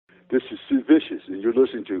This is Sue Vicious, and you're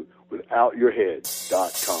listening to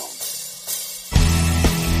WithoutYourHead.com.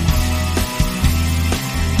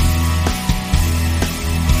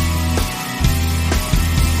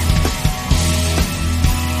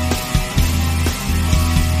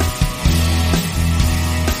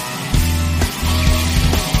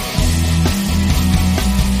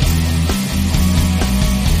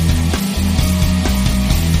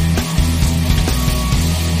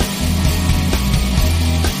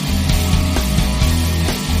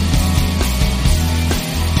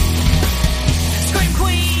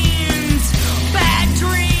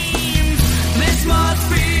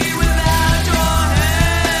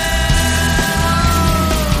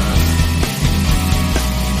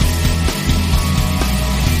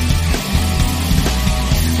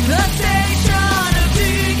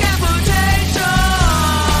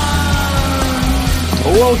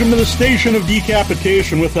 Welcome to the Station of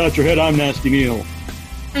Decapitation. Without Your Head, I'm Nasty Neil.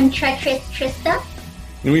 I'm Treacherous Trista.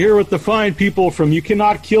 And we're here with the fine people from You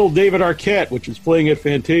Cannot Kill David Arquette, which is playing at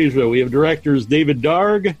Fantasia. We have directors David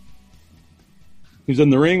Darg, who's in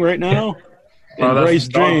the ring right now, and Bryce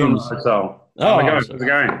James. How's it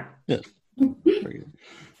going? Yes. Very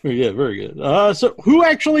good. Very good. So who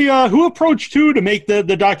actually, who approached who to make the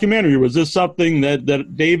documentary? Was this something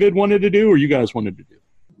that David wanted to do or you guys wanted to do?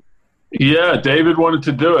 Yeah, David wanted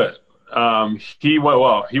to do it. He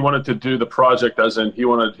wanted to do the project, as in he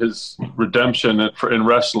wanted his redemption in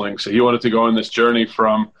wrestling. So he wanted to go on this journey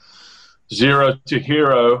from zero to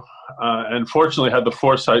hero, and fortunately had the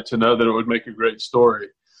foresight to know that it would make a great story.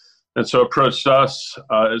 And so approached us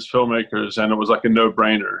as filmmakers, and it was like a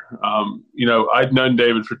no-brainer. I'd known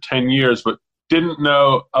David for 10 years, but didn't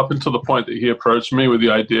know up until the point that he approached me with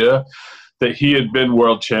the idea that he had been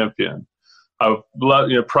world champion.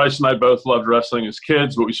 Price and I both loved wrestling as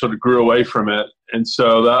kids, but we sort of grew away from it. And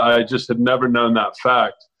so I just had never known that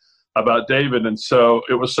fact about David. And so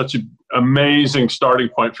it was such an amazing starting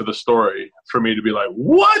point for the story for me to be like,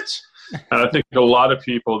 what? And I think a lot of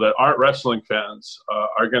people that aren't wrestling fans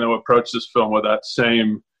are going to approach this film with that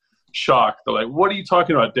same shock. They're like, what are you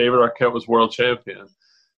talking about? David Arquette was world champion.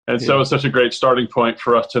 And so it was such a great starting point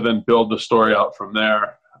for us to then build the story out from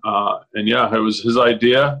there. It was his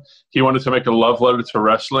idea. He wanted to make a love letter to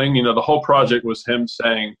wrestling. The whole project was him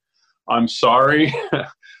saying, I'm sorry,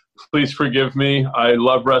 please forgive me. I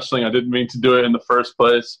love wrestling. I didn't mean to do it in the first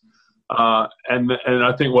place. And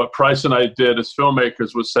I think what Price and I did as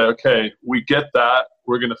filmmakers was say, okay, we get that.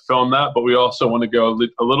 We're going to film that, but we also want to go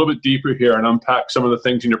a little bit deeper here and unpack some of the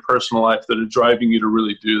things in your personal life that are driving you to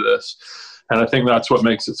really do this. And I think that's what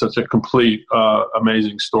makes it such a complete,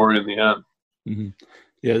 amazing story in the end. Mm-hmm.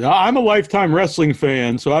 Yeah, I'm a lifetime wrestling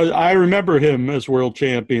fan, so I remember him as world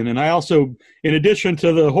champion. And I also, in addition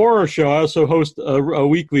to the horror show, I also host a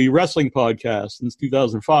weekly wrestling podcast since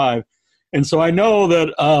 2005. And so I know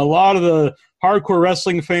that a lot of the hardcore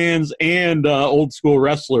wrestling fans and old school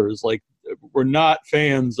wrestlers were not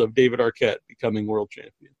fans of David Arquette becoming world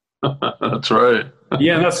champion. That's right.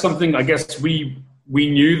 Yeah, that's something I guess we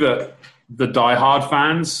knew that the diehard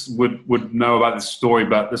fans would know about this story,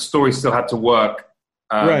 but the story still had to work.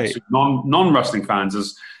 Right. To non-wrestling fans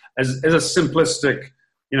as a simplistic,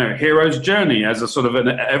 hero's journey, as a sort of an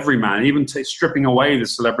everyman, even stripping away the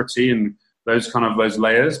celebrity and those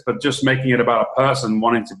layers, but just making it about a person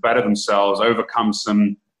wanting to better themselves, overcome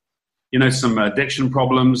some addiction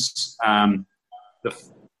problems, the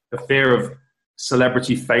fear of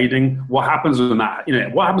celebrity fading. What happens when that?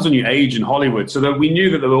 What happens when you age in Hollywood? So that we knew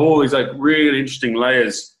that there were all these really interesting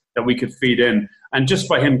layers that we could feed in. And just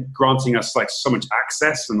by him granting us so much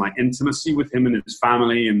access and intimacy with him and his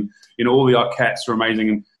family, and all the Arquettes are amazing,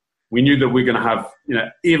 and we knew that we're going to have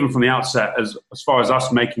even from the outset, as far as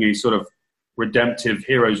us making a sort of redemptive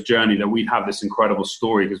hero's journey, that we'd have this incredible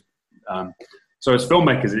story. Because so as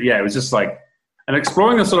filmmakers, it was just and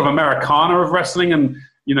exploring the sort of Americana of wrestling, and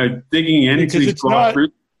digging into these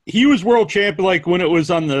grassroots. He was world champion, when it was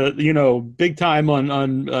on the, big time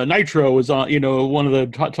on Nitro, was on, one of the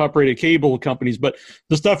top rated cable companies. But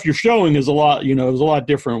the stuff you're showing is a lot, it was a lot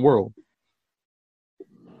different world.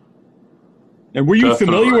 And were you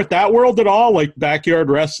familiar with that world at all? Like backyard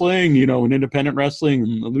wrestling, and independent wrestling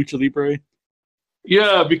and Lucha Libre?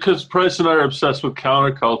 Yeah, because Price and I are obsessed with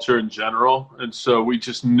counterculture in general. And so we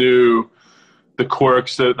just knew the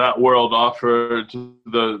quirks that world offered,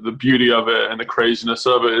 the beauty of it and the craziness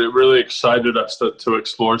of it. It really excited us to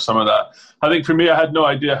explore some of that. I think for me, I had no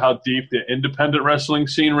idea how deep the independent wrestling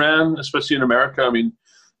scene ran, especially in America. I mean,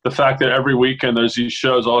 the fact that every weekend there's these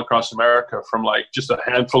shows all across America, from just a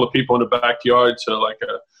handful of people in a backyard to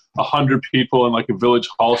 100 people in a village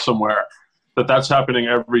hall somewhere. that's happening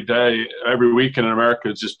every day, every week in America.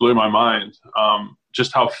 It just blew my mind.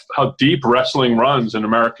 Just how deep wrestling runs in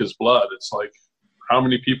America's blood. It's like, how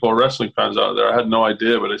many people are wrestling fans out there? I had no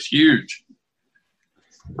idea, but it's huge.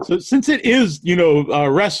 So since it is,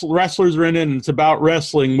 wrestlers are in it and it's about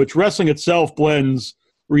wrestling, which wrestling itself blends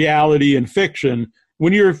reality and fiction.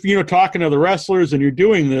 When you're, talking to the wrestlers and you're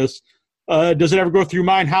doing this, does it ever go through your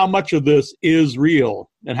mind how much of this is real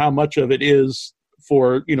and how much of it is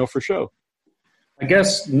for show? I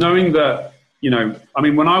guess knowing that,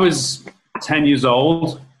 when I was 10 years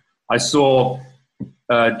old, I saw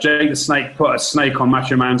Jake the Snake put a snake on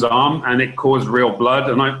Macho Man's arm and it caused real blood.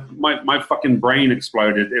 And my fucking brain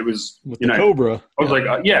exploded. It was, with the Cobra. I was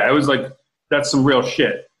it was like, that's some real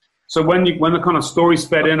shit. So when the kind of stories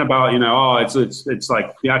fed in about, it's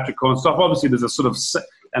like theatrical and stuff, obviously there's a sort of,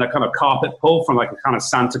 and a kind of carpet pull from like a kind of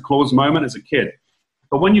Santa Claus moment as a kid.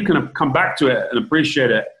 But when you can come back to it and appreciate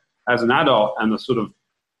it as an adult and the sort of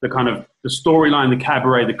the storyline, the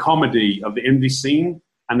cabaret, the comedy of the indie scene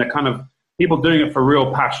and the kind of people doing it for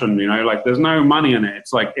real passion, like there's no money in it.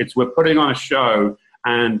 It's like, we're putting on a show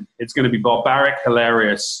and it's going to be barbaric,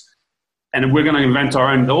 hilarious. And we're going to invent our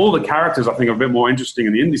own. All the characters, I think, are a bit more interesting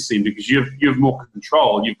in the indie scene because you have more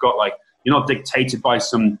control. You've got you're not dictated by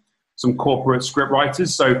some corporate script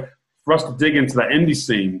writers. So for us to dig into that indie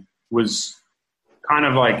scene was kind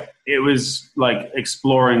of it was like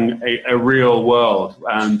exploring a real world.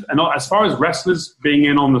 And as far as wrestlers being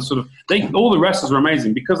in on the sort of, all the wrestlers were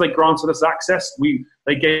amazing because they granted us access.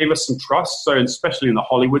 They gave us some trust. So especially in the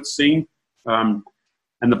Hollywood scene,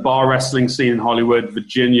 and the bar wrestling scene in Hollywood,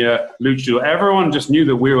 Virginia, Lucha, everyone just knew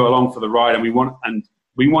that we were along for the ride, and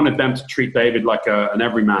we wanted them to treat David like an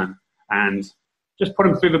everyman and just put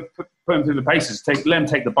him through the paces, let him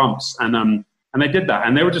take the bumps, and they did that,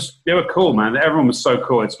 and they were cool, man. Everyone was so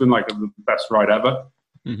cool. It's been like the best ride ever.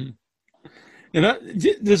 Mm-hmm. And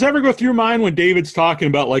does it ever go through your mind when David's talking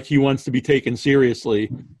about he wants to be taken seriously,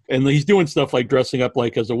 and he's doing stuff like dressing up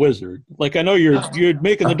as a wizard? I know you're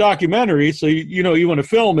making the documentary, so you want to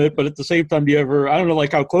film it, but at the same time, do you ever? I don't know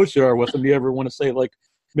how close you are with him. Do you ever want to say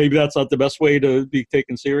maybe that's not the best way to be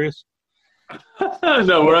taken serious?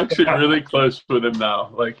 No, we're actually really close with him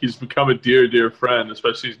now. He's become a dear friend,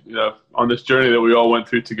 especially on this journey that we all went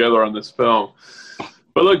through together on this film.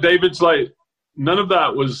 But look, David's none of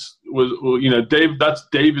that was Dave. That's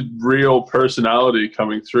David's real personality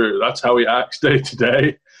coming through. That's how he acts day to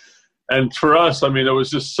day. And for us, it was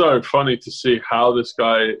just so funny to see how this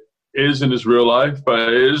guy is in his real life. But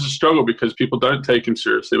it is a struggle because people don't take him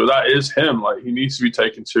seriously. But that is him. He needs to be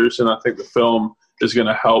taken seriously. And I think the film is going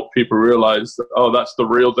to help people realize that, that's the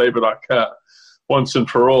real David Arquette once and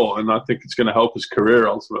for all. And I think it's going to help his career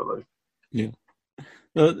ultimately. Yeah.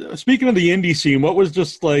 Speaking of the indie scene, what was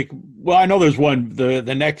just well, I know there's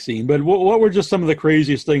the next scene, but what were just some of the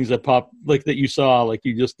craziest things that popped, that you saw,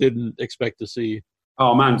 you just didn't expect to see?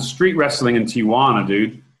 Oh man, street wrestling in Tijuana,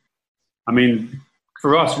 dude.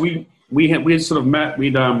 For us, we had sort of met,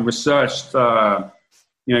 we'd researched,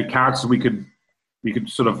 characters we could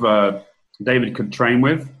sort of, David could train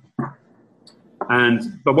with.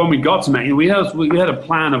 But when we got to meet, we had a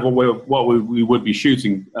plan of what we would be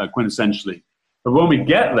shooting, quintessentially. But when we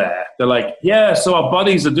get there, they're like, yeah, so our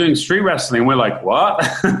buddies are doing street wrestling. And we're like, what?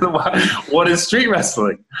 What is street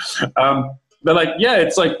wrestling? They're like, yeah,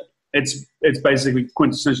 it's basically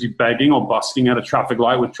quintessentially begging or busking at a traffic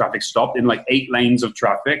light with traffic stopped in 8 lanes of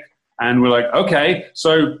traffic. And we're like, okay,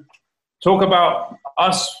 so talk about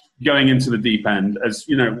us going into the deep end. As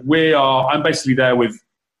I'm basically there with,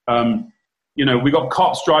 we got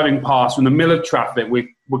cops driving past. We're in the middle of traffic. We're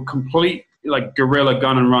complete guerrilla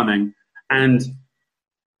gun and running. And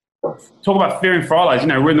talk about fearing for our lives.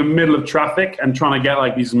 We're in the middle of traffic and trying to get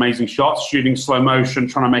these amazing shots, shooting slow motion,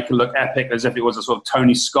 trying to make it look epic as if it was a sort of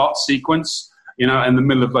Tony Scott sequence, in the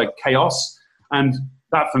middle of chaos. And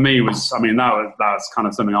that for me was, that was kind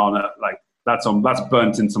of something on it. That's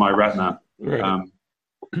burnt into my retina. Right.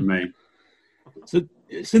 For me. So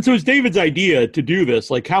since it was David's idea to do this,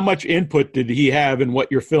 how much input did he have in what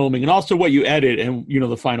you're filming and also what you edit and,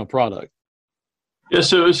 the final product? Yeah,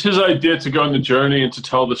 so it was his idea to go on the journey and to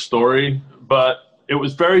tell the story, but it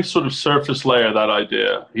was very sort of surface layer, that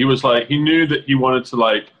idea. He was he knew that he wanted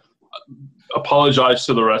to apologize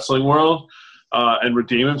to the wrestling world and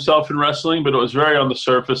redeem himself in wrestling, but it was very on the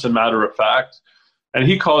surface and matter of fact. And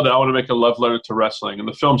he called it, I want to make a love letter to wrestling. And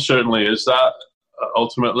the film certainly is that,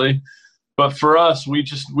 ultimately. But for us,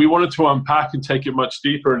 we wanted to unpack and take it much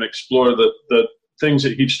deeper and explore the things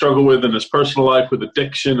that he'd struggled with in his personal life with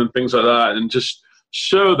addiction and things like that, and just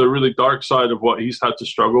show the really dark side of what he's had to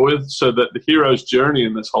struggle with, so that the hero's journey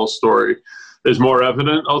in this whole story is more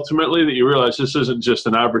evident ultimately, that you realize this isn't just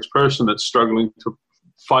an average person that's struggling to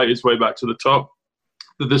fight his way back to the top,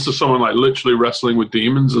 that this is someone like literally wrestling with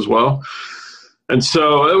demons as well. And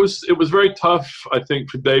so it was very tough, I think,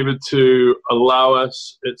 for David to allow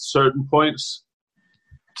us at certain points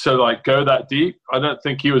to like go that deep. I don't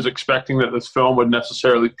think he was expecting that this film would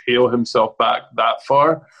necessarily peel himself back that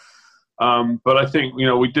far. But I think, you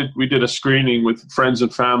know, we did a screening with friends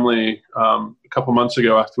and family a couple months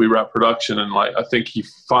ago after we wrapped production, and like I think he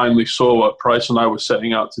finally saw what Price and I were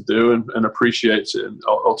setting out to do, and appreciates it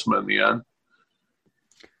ultimately in the end.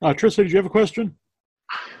 Trista, did you have a question?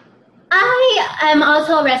 I am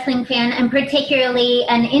also a wrestling fan, and particularly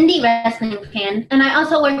an indie wrestling fan, and I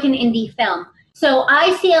also work in indie film. So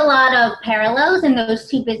I see a lot of parallels in those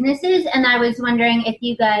two businesses, and I was wondering if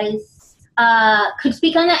you guys could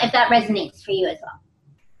speak on that, if that resonates for you as well.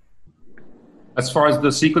 As far as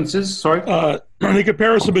the sequences, sorry? The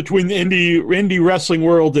comparison between the indie wrestling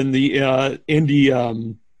world and the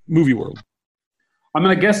indie movie world. I mean,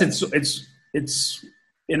 I guess it's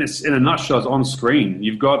in a nutshell, it's on screen.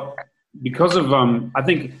 You've got, because of I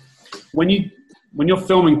think when you're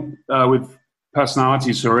filming with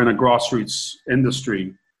personalities who are in a grassroots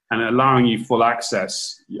industry and allowing you full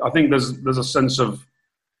access, I think there's a sense of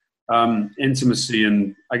intimacy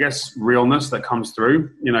and I guess realness that comes through.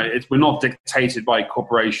 You know, we're not dictated by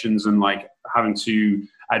corporations and like having to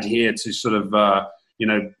adhere to sort of you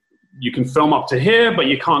know, you can film up to here, but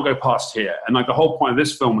you can't go past here. And like the whole point of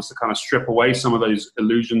this film was to kind of strip away some of those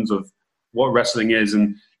illusions of what wrestling is,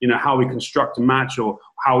 and you know, how we construct a match or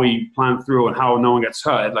how we plan through and how no one gets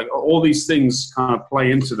hurt. Like all these things kind of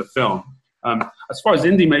play into the film. As far as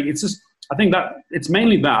indie making, it's just, I think that it's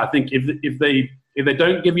mainly that. I think if they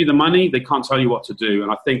don't give you the money, they can't tell you what to do.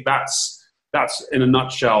 And I think that's in a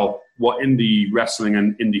nutshell what indie wrestling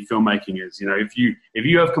and indie filmmaking is. You know, if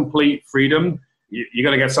you have complete freedom, you're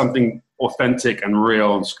going to get something authentic and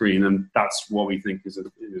real on screen, and that's what we think is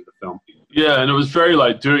the film. Yeah, and it was very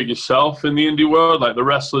like do it yourself in the indie world. Like the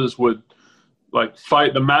wrestlers would like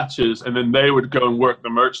fight the matches, and then they would go and work the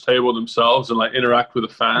merch table themselves and like interact with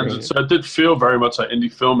the fans. Right. And so it did feel very much like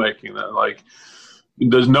indie filmmaking. That like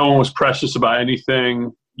there's no one was precious about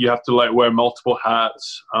anything. You have to like wear multiple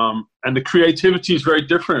hats, and the creativity is very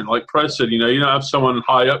different. Like Price said, you know, you don't have someone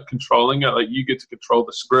high up controlling it. Like you get to control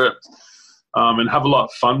the script. And have a lot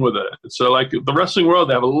of fun with it. And so like the wrestling world,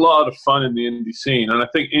 they have a lot of fun in the indie scene. And I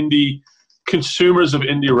think indie consumers of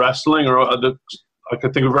indie wrestling are like I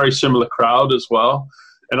think a very similar crowd as well.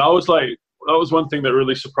 And I was like, that was one thing that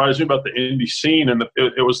really surprised me about the indie scene. And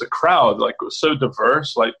it was the crowd, like it was so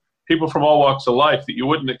diverse, like people from all walks of life that you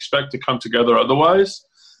wouldn't expect to come together otherwise.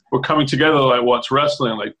 We're coming together like watch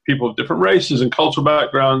wrestling, like people of different races and cultural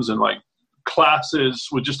backgrounds and like classes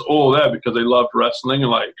were just all there because they loved wrestling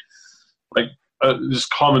and like this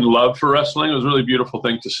common love for wrestling. It was a really beautiful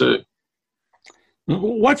thing to see.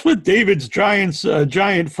 What's with David's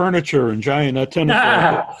giant furniture and giant tennis?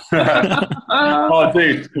 Oh,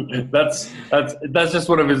 dude, that's just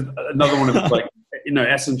another one of his like, you know,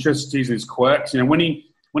 eccentricities and his quirks. You know, when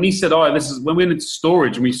he said, "Oh, this is," when we went into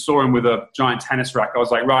storage and we saw him with a giant tennis rack, I was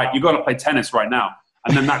like, "Right, you got to play tennis right now."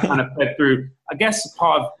 And then that kind of fed through. I guess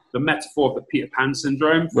part of the metaphor of the Peter Pan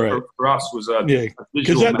syndrome for us was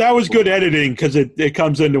because that was good editing, because it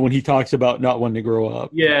comes into when he talks about not wanting to grow up.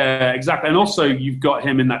 Yeah, exactly. And also you've got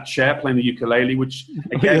him in that chair playing the ukulele, which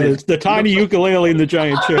again it's the tiny ukulele in the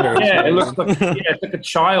giant chair. Yeah, it looks like it's like a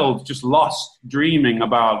child just lost, dreaming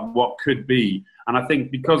about what could be. And I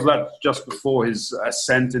think because that's just before his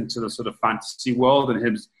ascent into the sort of fantasy world and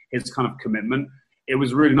his kind of commitment, it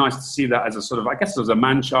was really nice to see that as a sort of, I guess it was a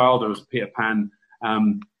man-child, or it was Peter Pan.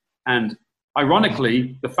 And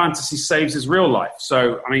ironically, the fantasy saves his real life.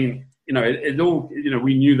 So, I mean, you know, it all, you know,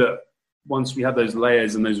 we knew that once we had those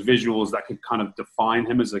layers and those visuals that could kind of define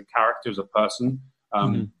him as a character, as a person,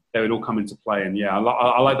 they would all come into play. And yeah,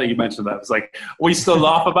 I like that you mentioned that. It's like, we still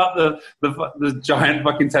laugh about the giant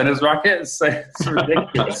fucking tennis racket. It's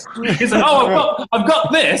ridiculous. He's like, oh, I've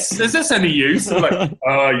got this. Is this any use? I'm like,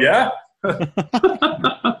 yeah.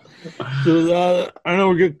 So, I know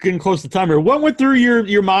we're getting close to time here. What went through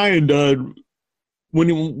your mind when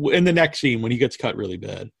in the next scene when he gets cut really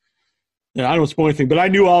bad? Yeah, I don't spoil anything, but I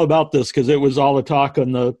knew all about this because it was all the talk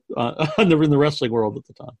in the wrestling world at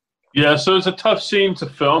the time. Yeah, so it's a tough scene to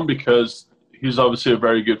film because he's obviously a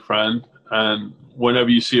very good friend, and whenever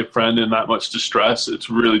you see a friend in that much distress,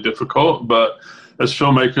 it's really difficult. But as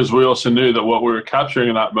filmmakers, we also knew that what we were capturing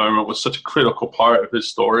in that moment was such a critical part of his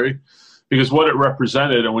story. Because what it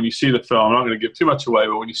represented, and when you see the film, I'm not going to give too much away,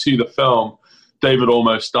 but when you see the film, David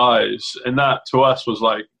almost dies. And that, to us, was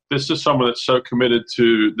like this is someone that's so committed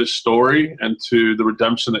to this story and to the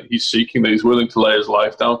redemption that he's seeking that he's willing to lay his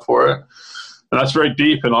life down for it. And that's very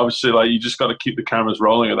deep. And obviously, like, you just got to keep the cameras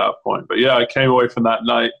rolling at that point. But yeah, I came away from that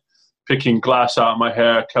night picking glass out of my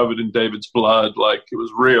hair, covered in David's blood. Like, it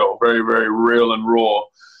was real, very, very real and raw.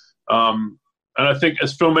 And I think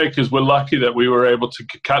as filmmakers, we're lucky that we were able to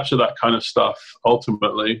capture that kind of stuff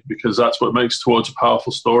ultimately, because that's what makes Towards a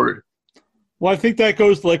powerful story. Well, I think that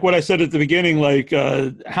goes to, like what I said at the beginning, like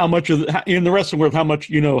how much of in the wrestling world, how much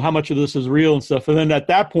of this is real and stuff. And then at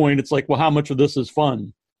that point, it's like, well, how much of this is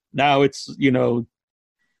fun? Now it's,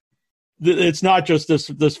 it's not just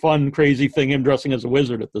this fun, crazy thing, him dressing as a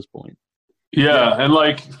wizard at this point. Yeah. And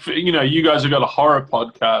like, you guys have got a horror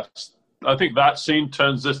podcast. I think that scene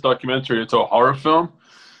turns this documentary into a horror film.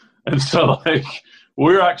 And so, like,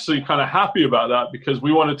 we're actually kind of happy about that because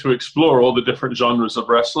we wanted to explore all the different genres of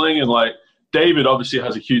wrestling. And, like, David obviously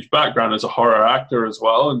has a huge background as a horror actor as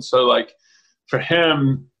well. And so, like, for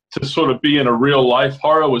him to sort of be in a real-life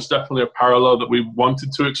horror was definitely a parallel that we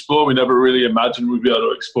wanted to explore. We never really imagined we'd be able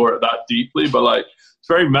to explore it that deeply. But, like, it's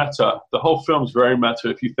very meta. The whole film's very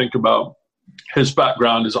meta if you think about his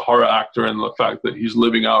background as a horror actor and the fact that he's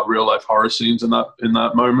living out real life horror scenes in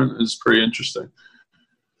that moment is pretty interesting.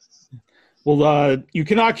 Well, you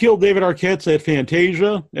cannot kill David Arquette at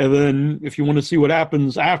Fantasia, and then if you want to see what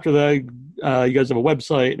happens after that, you guys have a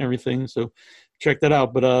website and everything, so check that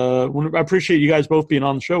out. But I appreciate you guys both being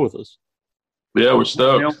on the show with us. Yeah, we're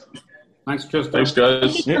stoked. Thanks, Tristan. Thanks, guys.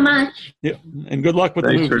 Thank you so much. Yeah, and good luck with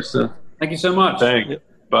the movie. Tristan. Thank you so much. Thanks. Yeah.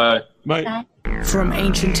 Bye. Bye. From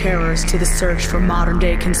ancient terrors to the search for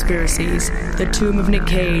modern-day conspiracies, The Tomb of Nick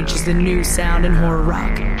Cage is the new sound in horror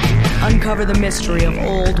rock. Uncover the mystery of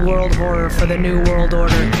old world horror for the new world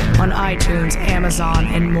order on iTunes, Amazon,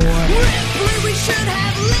 and more. Ripley, we should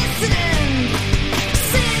have listened.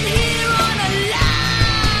 Sitting here on a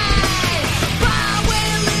lie.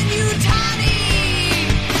 Farewell and Utani.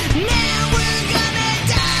 Now we're gonna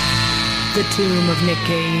die. The Tomb of Nick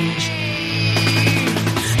Cage.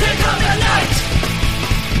 They're coming night.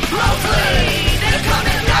 Hopefully, they're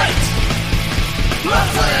coming night.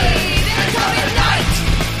 Hopefully, they're coming night.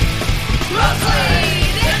 Hopefully,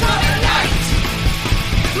 they're coming night.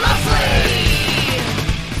 Hopefully.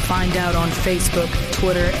 Find out on Facebook,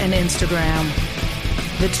 Twitter, and Instagram.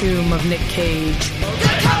 The Tomb of Nick Cage.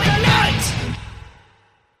 They're coming